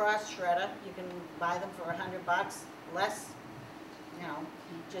shredder, you can buy them for $100, less, you know,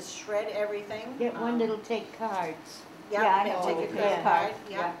 just shred everything. Get one that'll take cards. Yeah, Yeah, I you can know, take your with credit credit card, cards,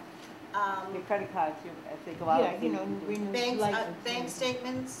 yeah. Your credit cards, I think a lot Yeah, of you know, them. renew Banks, license. bank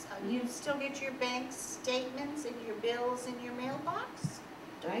statements, you still get your bank statements and your bills in your mailbox?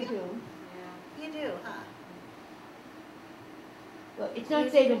 I you? do. You do, huh? Well, it's Where not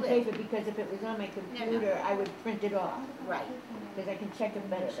do save you and live? paper because if it was on my computer, I would print it off. Right. Because I can check it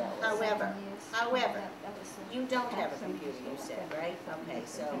better that way. However, That was the- you don't have a computer, you said, right? Okay,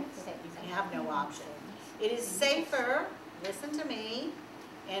 so you have no option. It is safer, listen to me,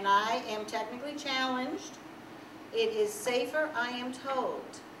 and I am technically challenged. It is safer, I am told,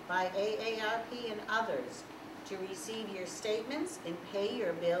 by AARP and others, to receive your statements and pay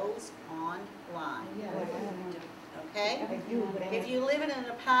your bills online, Yeah, okay? I do, but I If you live in an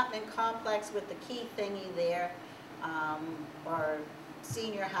apartment complex with the key thingy there, or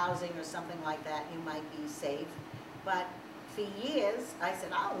senior housing or something like that, you might be safe. But for years, I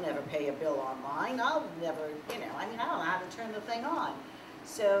said, I'll never pay a bill online. I'll never, you know, I mean, I don't know how to turn the thing on.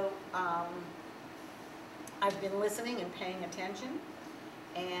 So I've been listening and paying attention.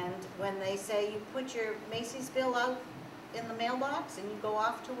 And when they say you put your Macy's bill out in the mailbox and you go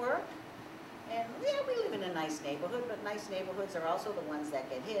off to work. And yeah, we live in a nice neighborhood, but nice neighborhoods are also the ones that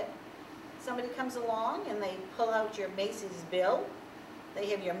get hit. Somebody comes along and they pull out your Macy's bill. They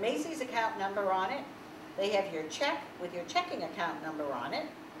have your Macy's account number on it. They have your check with your checking account number on it.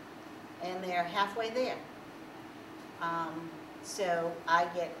 And they're halfway there. So I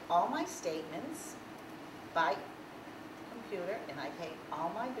get all my statements by computer, and I pay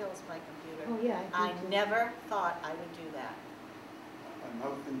all my bills by computer. Oh, yeah. I do too. never thought I would do that.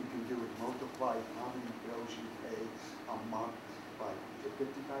 Another thing you can do is multiply how many bills you pay a month by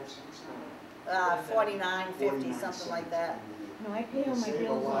 55 cents now. 49, 50, 49 something like cents. that. No, I pay all my Save a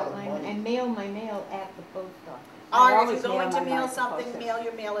bills lot of online money. and mail my mail at the post office. I Or if always you're going mail to my mail money at the something, post mail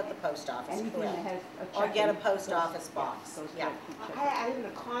your mail at the post office, Anything that correct. has a Or check get a in post goes- office box, goes yeah. to check. I live in a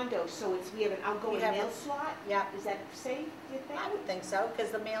condo, so we have an outgoing You have mail a- slot. Yeah, Is that safe, do you think? I would think so,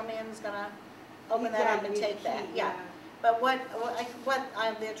 because the mailman's gonna open that Yeah, up and you need take a that, key, yeah. But what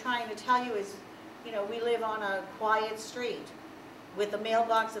they're trying to tell you is, you know, we live on a quiet street with a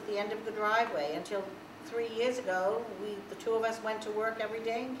mailbox at the end of the driveway. Until 3 years ago, the two of us went to work every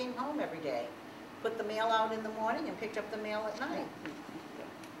day and came home every day. Put the mail out in the morning and picked up the mail at night.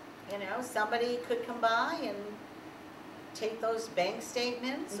 You know, somebody could come by and take those bank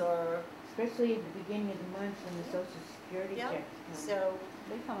statements or, Especially at the beginning of the month when the social security yeah, checks come. so,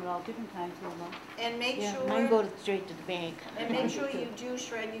 They come at all different times, you know. and make Yeah, sure. mine go straight to the bank. And make sure you do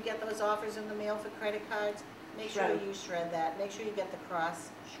shred, you get those offers in the mail for credit cards, make sure Shred 'em. you shred that, make sure you get the cross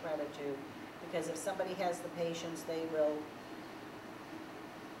shredder too. Because if somebody has the patience, they will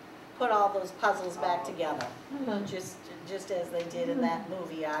put all those puzzles back together. Just as they did in that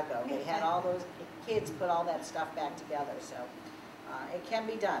movie Argo. They had all those kids put all that stuff back together, so it can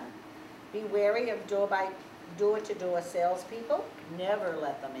be done. Be wary of door-to-door salespeople, never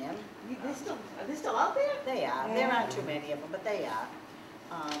let them in. Are they still out there? They are. There aren't too many of them, but they are.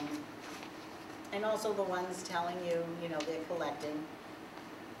 And also the ones telling you, you know, they're collecting.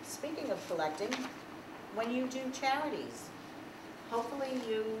 Speaking of collecting, when you do charities, hopefully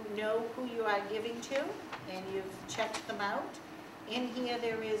you know who you are giving to and you've checked them out. In here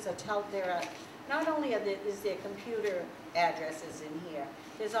there is not only is there computer addresses in here,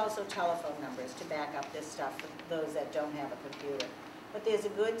 there's also telephone numbers to back up this stuff for those that don't have a computer. But there's a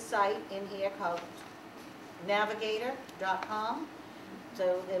good site in here called navigator.com.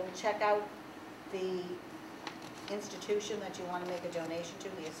 So they will check out the institution that you want to make a donation to,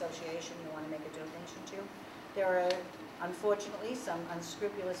 the association you want to make a donation to. There are, unfortunately, some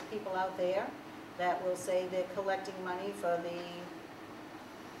unscrupulous people out there that will say they're collecting money for the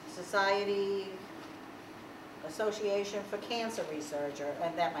Society Association for Cancer Research,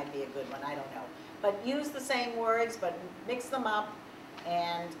 and that might be a good one, I don't know. But use the same words, but mix them up,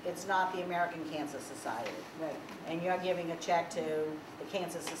 and it's not the American Cancer Society. Right. And you're giving a check to the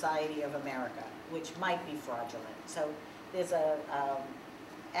Cancer Society of America, which might be fraudulent. So there's a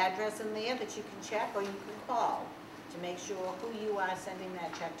address in there that you can check, or you can call to make sure who you are sending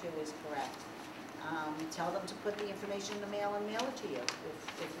that check to is correct. Tell them to put the information in the mail and mail it to you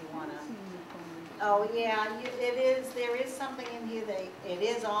if you want to. Oh, yeah, there is something in here it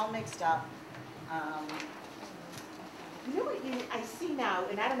is all mixed up. You know what I see now,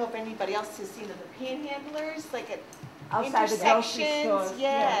 and I don't know if anybody else has seen of the panhandlers, like at Outside the grocery intersections, store.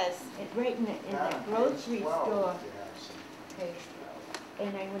 yes. It's right in the grocery store.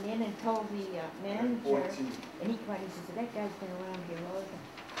 And I went in and told the manager, and he said, that guy's been around here all the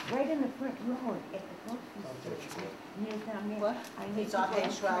time. Right in the front row at the grocery store. And he was down there. What? I need It's to on go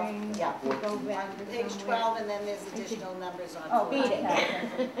page 12, train yeah. to go back On to page somewhere. 12, and then there's additional numbers on. Oh, Beat 14.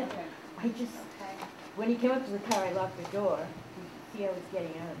 it. I just, Okay. when he came up to the car, I locked the door to see I was getting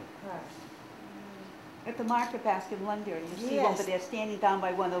out of the car. At the market basket in Londonderry, you see Yes. over there standing down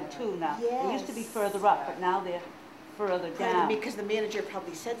by 102 now. They used to be Yes. further up, but now they're further down. Because the manager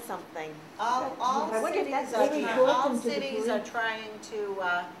probably said something. All I wonder if cities that's are, maybe trying- report all them to the cities are police. trying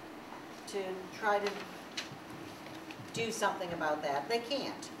to try to do something about that. They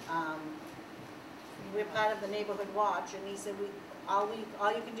can't. We're part of the neighborhood watch, and he said all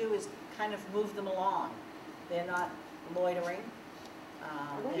you can do is kind of move them along. They're not loitering.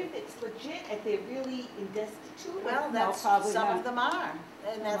 I wonder if it's legit, if they're really destitute. Well, No, that's, probably some not. of them are,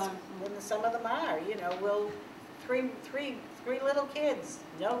 and that's, Mhm. and some of them are, you know, three little kids,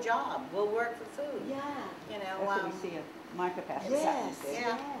 no job, will work for food, Yeah. you That's know. what we see at market basket. Yes, there.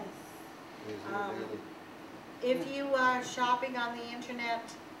 Yeah. yes. If you are shopping on the internet,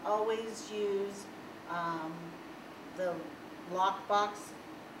 always use the lockbox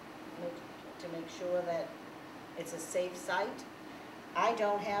to make sure that it's a safe site. I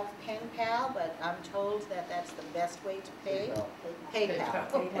don't have pen pal, but I'm told that that's the best way to pay. PayPal.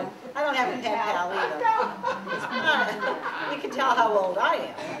 PayPal. I don't have a pen pal either. You can tell how old I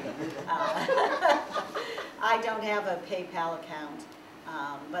am. I don't have a PayPal account,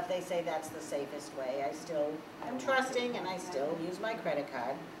 but they say that's the safest way. I still am trusting and I still use my credit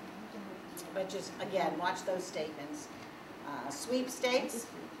card. But just, again, watch those statements. Sweepstakes,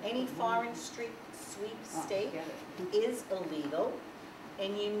 any foreign sweepstake is illegal,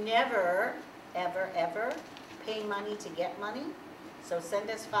 and you never, ever, ever pay money to get money. So send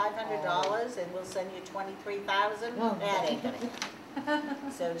us $500 and we'll send you 23,000. That ain't gonna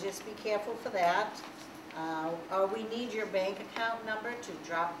happen. So just be careful for that. Or we need your bank account number to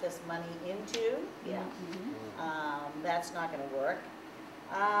drop this money into. Yeah. That's not gonna work.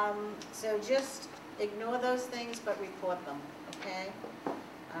 So just ignore those things, but report them, okay?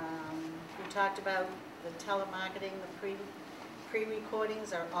 We talked about the telemarketing, the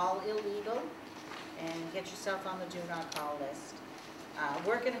pre-recordings are all illegal, and get yourself on the do not call list.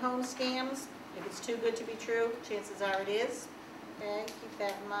 Work at home scams, if it's too good to be true, chances are it is, okay? Keep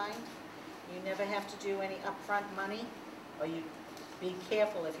that in mind. You never have to do any upfront money, or you be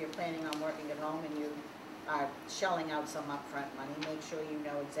careful if you're planning on working at home and you are shelling out some upfront money. Make sure you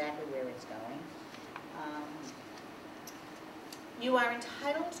know exactly where it's going. You are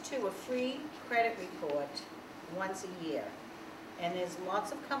entitled to a free credit report once a year. And there's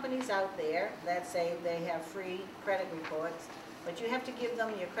lots of companies out there that say they have free credit reports, but you have to give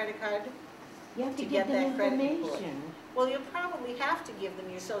them your credit card You have to to give get them that credit report. information. Well, you'll probably have to give them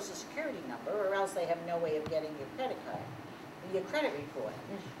your social security number, or else they have no way of getting your credit card, your credit report.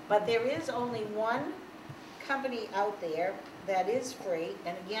 But there is only one company out there that is free,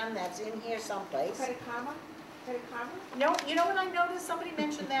 and again, that's in here someplace. Credit Karma? Credit Karma? No, you know what I noticed? Somebody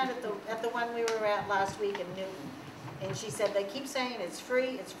mentioned that at the one we were at last week in Newton. And she said, they keep saying it's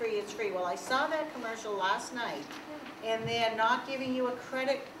free, it's free, it's free. Well, I saw that commercial last night, and they're not giving you a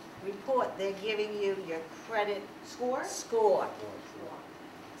credit report, they're giving you your credit Score? score.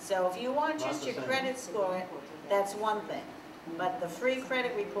 So if you want Not just the your same. credit score, that's one thing. But the free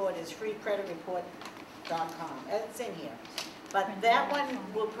credit report is freecreditreport.com. It's in here. But that one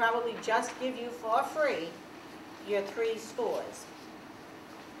will probably just give you for free your 3 scores.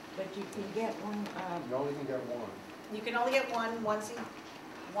 But you can get one, You only can get one. You can only get one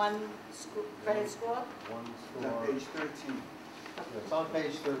credit score. One It's on score. page 13. It's on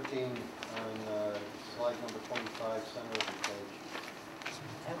page 13 on slide number 25, center of the page.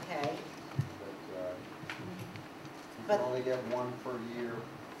 Okay. But you But- can only get one per year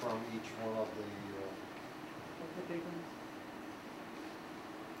from each one of the,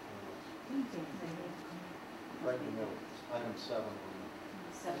 right in the middle, item 7 on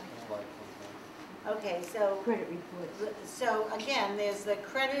slide 25. Okay, so credit reports. So again, there's the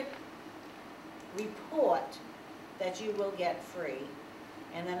credit report that you will get free,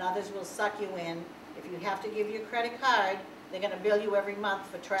 and then others will suck you in. If you have to give your credit card, they're gonna bill you every month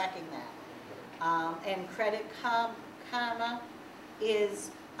for tracking that. And Credit Karma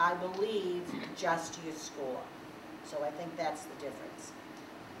is, I believe, just your score. So I think that's the difference.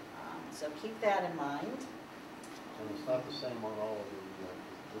 So keep that in mind. And it's not the same on all of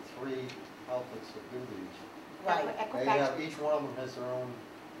the 3 outfits that do these. Right, They have, each one of them has their own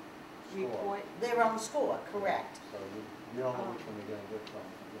score. Report. their own score, correct. So you don't know which one you're gonna get from,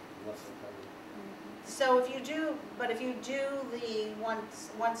 unless they tell you. So if you do, but if you do the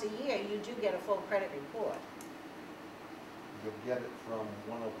once a year, you do get a full credit report. You'll get it from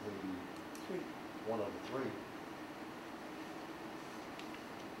one of the 3. One of the 3.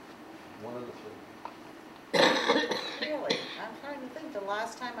 One of the 3. Really? I'm trying to think, the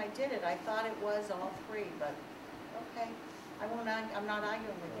last time I did it, I thought it was all 3, but, okay. I'm not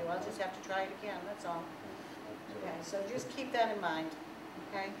arguing with you, I'll just have to try it again, that's all. Okay, so just keep that in mind,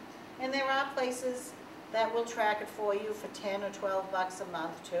 okay? And there are places that will track it for you for 10 or 12 bucks a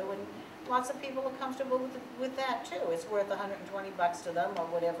month too, and lots of people are comfortable with that too. It's worth 120 bucks to them or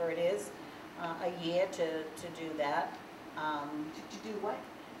whatever it is a year to do that. To do what?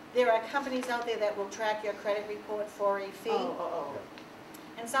 There are companies out there that will track your credit report for a fee. Oh.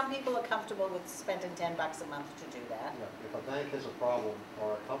 And some people are comfortable with spending 10 bucks a month to do that. Yeah, if a bank has a problem,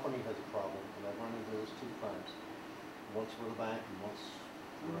 or a company has a problem, and I've run into this 2 times, once with a bank and once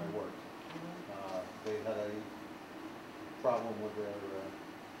where I worked, they had a problem with their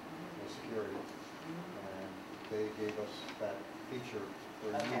security, and they gave us that feature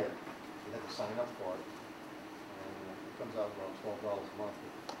for a Okay. year. We had to sign up for it, and it comes out around $12 a month.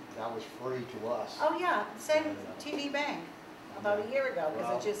 That was free to us. Oh, yeah, same TD Bank, about a year ago, because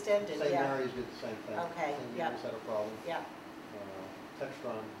Well, it just ended, St. yeah. Mary's did the same thing. Okay, St. yeah. Mary's had a problem. Yeah,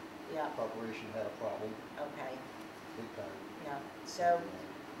 Textron Yeah, Corporation had a problem, okay, big time. yeah. So,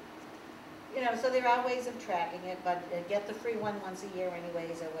 so there are ways of tracking it, but get the free one once a year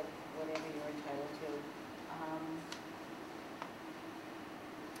anyways, or whatever you're entitled to.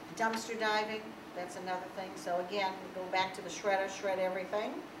 Dumpster diving, that's another thing. So again, we go back to the shredder, shred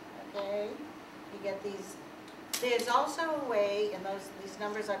everything, okay? You get these, there's also a way, and these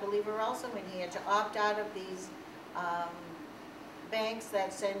numbers I believe are also in here, to opt out of these banks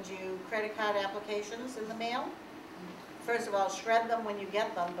that send you credit card applications in the mail. First of all, shred them when you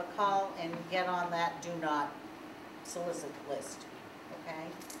get them, but call and get on that do not solicit list, okay?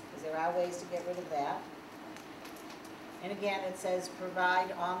 Because there are ways to get rid of that. And again, it says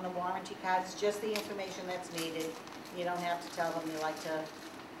provide on the warranty cards just the information that's needed. You don't have to tell them you like to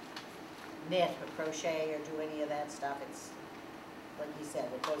knit or crochet or do any of that stuff. It's, like you said,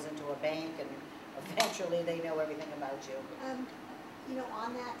 it goes into a bank and eventually they know everything about you.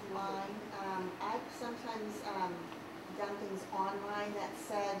 On that line, I've sometimes done things online that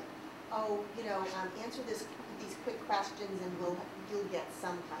said, answer these quick questions and you'll get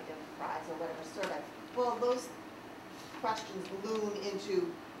some kind of prize or whatever survey. Well, those questions balloon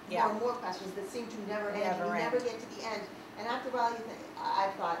into more and more questions that seem to never end. You never get to the end. And after a while, I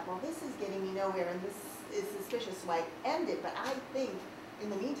thought, well, this is getting me nowhere and this is suspicious, so I end it. But I think,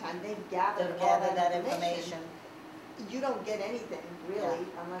 in the meantime, they've gathered all that information. You don't get anything, really,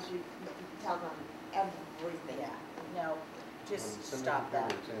 unless you tell them everything. Yeah, no, just Send me stop the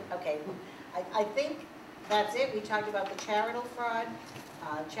that. figures, yeah. Okay, I think that's it. We talked about the charitable fraud,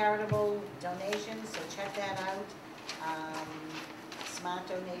 charitable donations, so check that out. Smart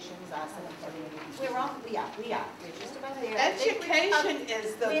donations, awesome. We're on, we are, we're just about there. Education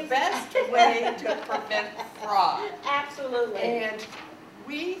is the best way to prevent fraud. Absolutely. And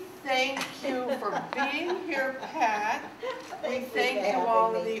we thank you for being here, Pat. We thank you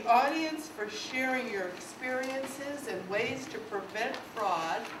all in the audience for sharing your experiences and ways to prevent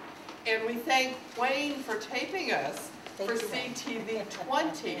fraud. And we thank Wayne for taping us for CTV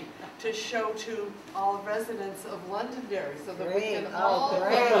 20 to show to all residents of Londonderry so that we can all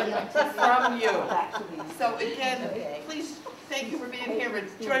learn from you. So again, please, thank you for being here and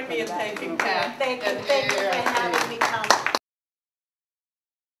join me in thanking Pat. Thank you.